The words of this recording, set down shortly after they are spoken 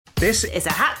This is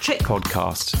a hat trick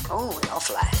podcast. Oh,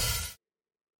 lovely.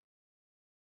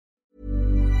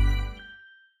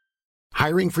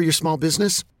 Hiring for your small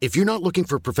business? If you're not looking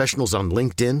for professionals on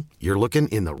LinkedIn, you're looking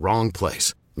in the wrong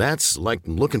place. That's like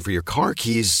looking for your car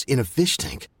keys in a fish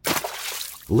tank.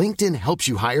 LinkedIn helps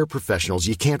you hire professionals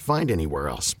you can't find anywhere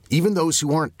else, even those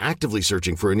who aren't actively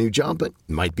searching for a new job but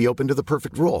might be open to the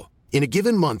perfect role. In a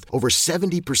given month, over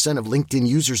 70% of LinkedIn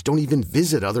users don't even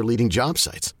visit other leading job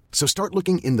sites. So start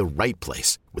looking in the right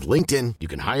place. With LinkedIn, you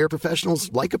can hire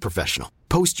professionals like a professional.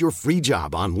 Post your free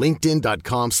job on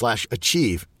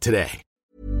linkedin.com/achieve today.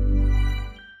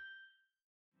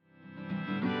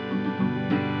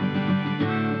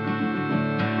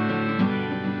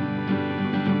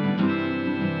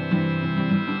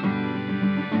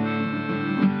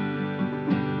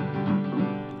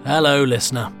 Hello,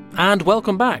 listener, and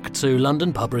welcome back to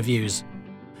London Pub Reviews.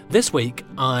 This week,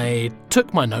 I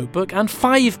took my notebook and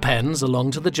 5 pens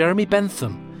along to the Jeremy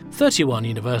Bentham, 31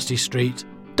 University Street,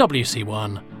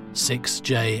 WC1,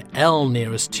 6JL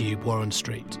nearest tube, Warren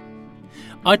Street.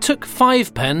 I took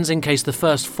 5 pens in case the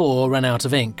first 4 ran out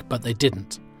of ink, but they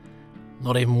didn't.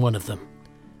 Not even one of them.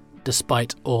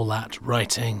 Despite all that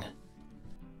writing.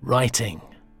 Writing.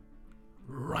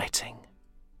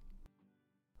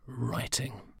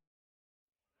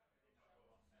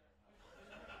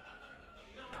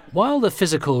 While the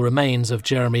physical remains of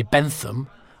Jeremy Bentham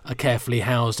are carefully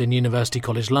housed in University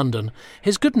College London,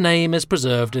 his good name is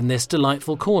preserved in this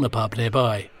delightful corner pub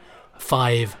nearby.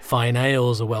 5 fine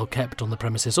ales are well kept on the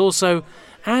premises also,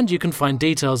 and you can find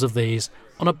details of these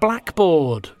on a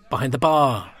blackboard behind the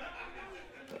bar.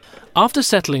 After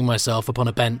settling myself upon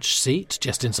a bench seat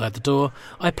just inside the door,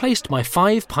 I placed my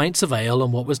 5 pints of ale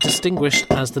on what was distinguished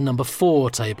as the number 4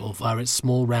 table via its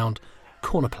small round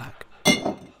corner plaque.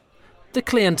 The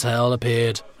clientele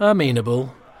appeared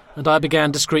amenable, and I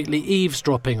began discreetly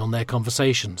eavesdropping on their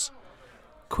conversations,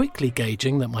 quickly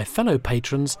gauging that my fellow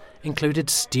patrons included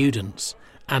students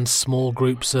and small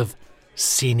groups of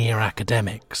senior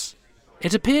academics.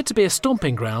 It appeared to be a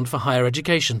stomping ground for higher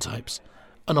education types,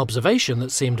 an observation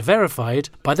that seemed verified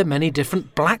by the many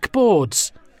different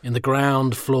blackboards in the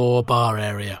ground floor bar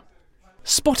area.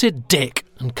 Spotted Dick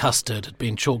and Custard had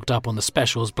been chalked up on the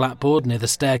specials blackboard near the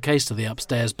staircase to the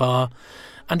upstairs bar,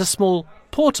 and a small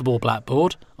portable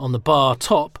blackboard on the bar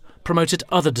top promoted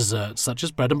other desserts such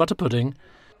as bread and butter pudding.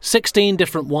 16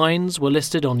 different wines were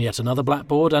listed on yet another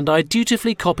blackboard, and I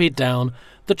dutifully copied down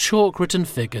the chalk-written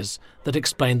figures that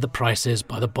explained the prices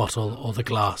by the bottle or the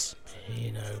glass.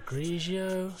 Pinot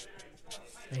Grigio,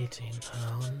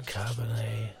 £18.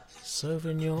 Cabernet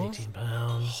Sauvignon,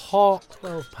 £18. Hock,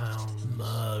 £12.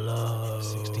 Merlot,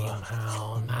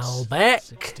 £16. Malbec,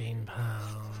 £16.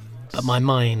 But my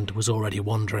mind was already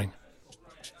wandering.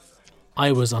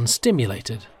 I was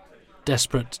unstimulated,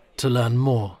 desperate to learn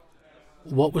more.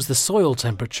 What was the soil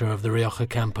temperature of the Rioja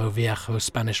Campo Viejo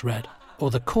Spanish Red, or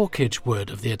the corkage wood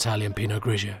of the Italian Pinot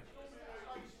Grigio?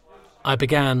 I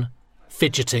began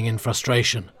fidgeting in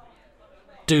frustration,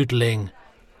 doodling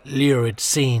lurid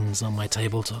scenes on my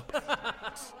tabletop.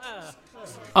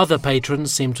 Other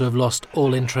patrons seemed to have lost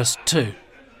all interest too.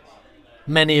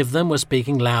 Many of them were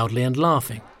speaking loudly and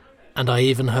laughing, and I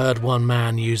even heard one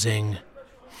man using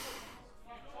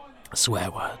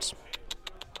swear words.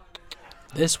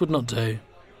 This would not do.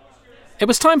 It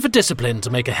was time for discipline to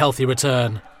make a healthy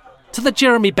return to the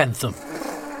Jeremy Bentham.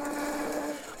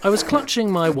 I was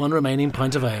clutching my one remaining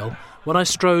pint of ale when I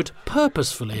strode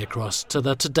purposefully across to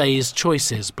the Today's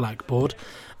Choices blackboard,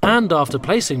 and after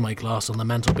placing my glass on the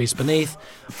mantelpiece beneath,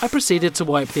 I proceeded to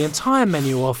wipe the entire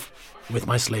menu off with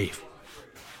my sleeve.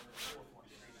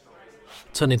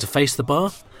 Turning to face the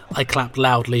bar, I clapped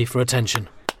loudly for attention.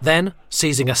 Then,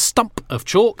 seizing a stump of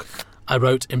chalk, I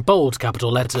wrote in bold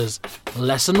capital letters,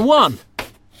 Lesson 1.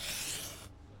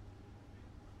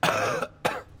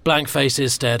 Blank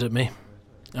faces stared at me,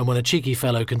 and when a cheeky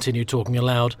fellow continued talking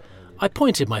aloud, I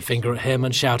pointed my finger at him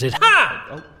and shouted,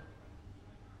 "Ha!"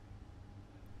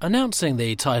 Announcing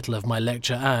the title of my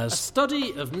lecture as A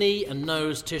Study of Knee and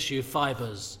Nose Tissue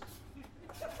Fibres,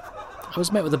 I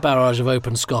was met with a barrage of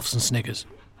open scoffs and sniggers.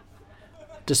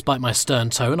 Despite my stern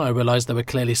tone, I realised there were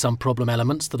clearly some problem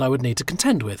elements that I would need to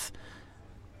contend with.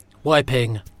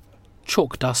 Wiping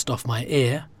chalk dust off my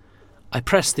ear, I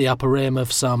pressed the upper rim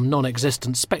of some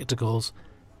non-existent spectacles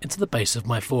into the base of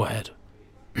my forehead.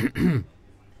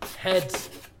 Heads,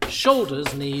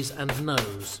 shoulders, knees and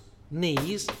nose.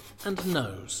 Knees and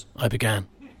nose, I began.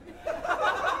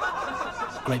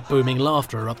 Great booming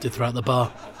laughter erupted throughout the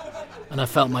bar, and I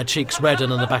felt my cheeks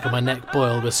redden and the back of my neck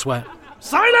boil with sweat.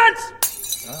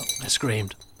 "Silence!" I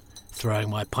screamed, throwing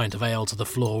my pint of ale to the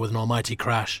floor with an almighty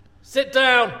crash. "Sit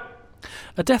down!"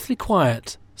 a deathly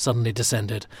quiet suddenly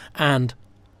descended, and,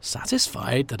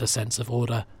 satisfied that a sense of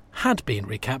order had been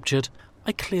recaptured,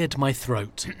 I cleared my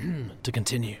throat to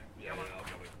continue.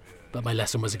 But my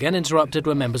lesson was again interrupted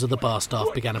when members of the bar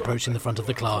staff began approaching the front of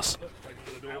the class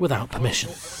without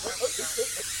permission.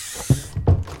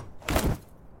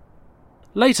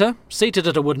 Later, seated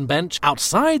at a wooden bench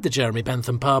outside the Jeremy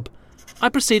Bentham pub, I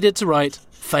proceeded to write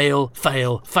 "fail,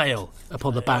 fail, fail"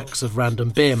 upon the backs of random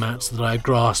beer mats that I had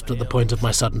grasped at the point of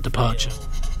my sudden departure.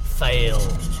 Fail,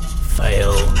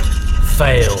 fail,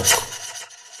 fail.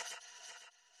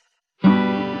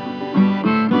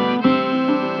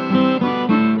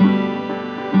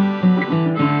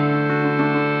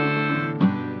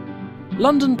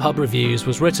 London Pub Reviews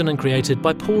was written and created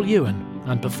by Paul Ewan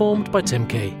and performed by Tim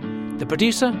Key. The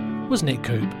producer was Nick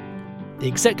Coop. The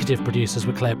executive producers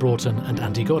were Claire Broughton and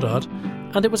Andy Goddard,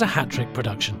 and it was a hat-trick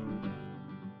production.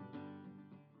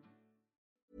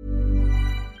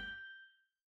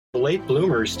 Late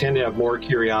bloomers tend to have more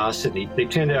curiosity. They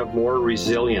tend to have more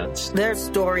resilience. There's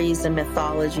stories and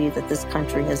mythology that this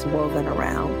country has woven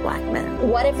around black men.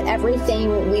 What if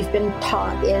everything we've been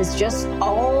taught is just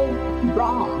all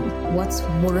wrong? What's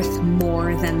worth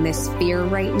more than this fear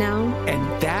right now?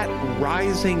 And that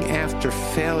rising after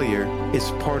failure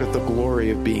is part of the glory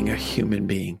of being a human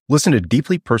being. Listen to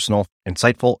deeply personal,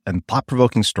 insightful, and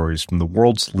thought-provoking stories from the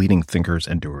world's leading thinkers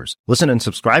and doers. Listen and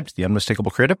subscribe to The Unmistakable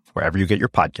Creative wherever you get your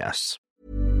podcasts.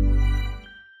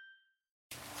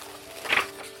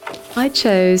 I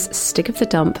chose Stick of the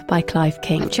Dump by Clive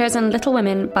King. I've chosen Little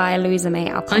Women by Louisa May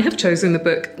Alcott. I have chosen the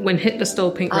book When Hitler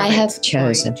Stole Pink Rabbit. I have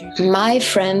chosen My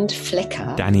Friend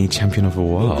Flicker. Danny, Champion of the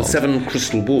World. The Seven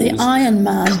Crystal Balls. The Iron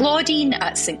Man. Claudine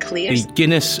at St. Clair's. The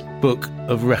Guinness Book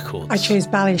of Records. I chose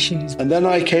Ballet Shoes. And then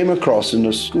I came across in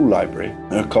a school library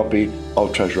a copy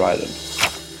of Treasure Island.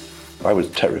 I was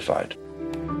terrified.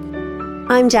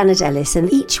 I'm Janet Ellis, and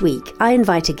each week I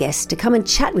invite a guest to come and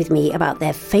chat with me about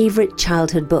their favourite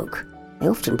childhood book. They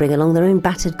often bring along their own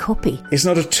battered copy. It's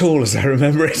not at all as I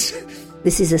remember it.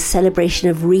 This is a celebration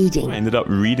of reading. I ended up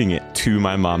reading it to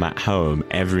my mum at home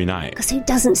every night. Because who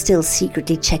doesn't still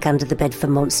secretly check under the bed for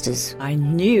monsters? I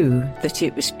knew that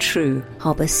it was true.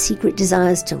 Harbour secret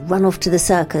desires to run off to the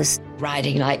circus.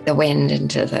 Riding like the wind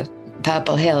into the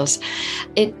purple hills.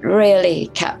 It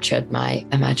really captured my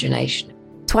imagination.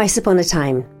 Twice Upon a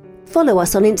Time. Follow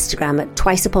us on Instagram at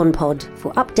TwiceUponPod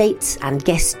for updates and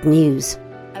guest news.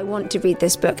 I want to read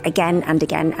this book again and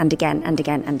again and again and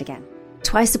again and again.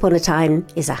 Twice Upon a Time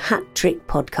is a hat-trick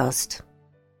podcast.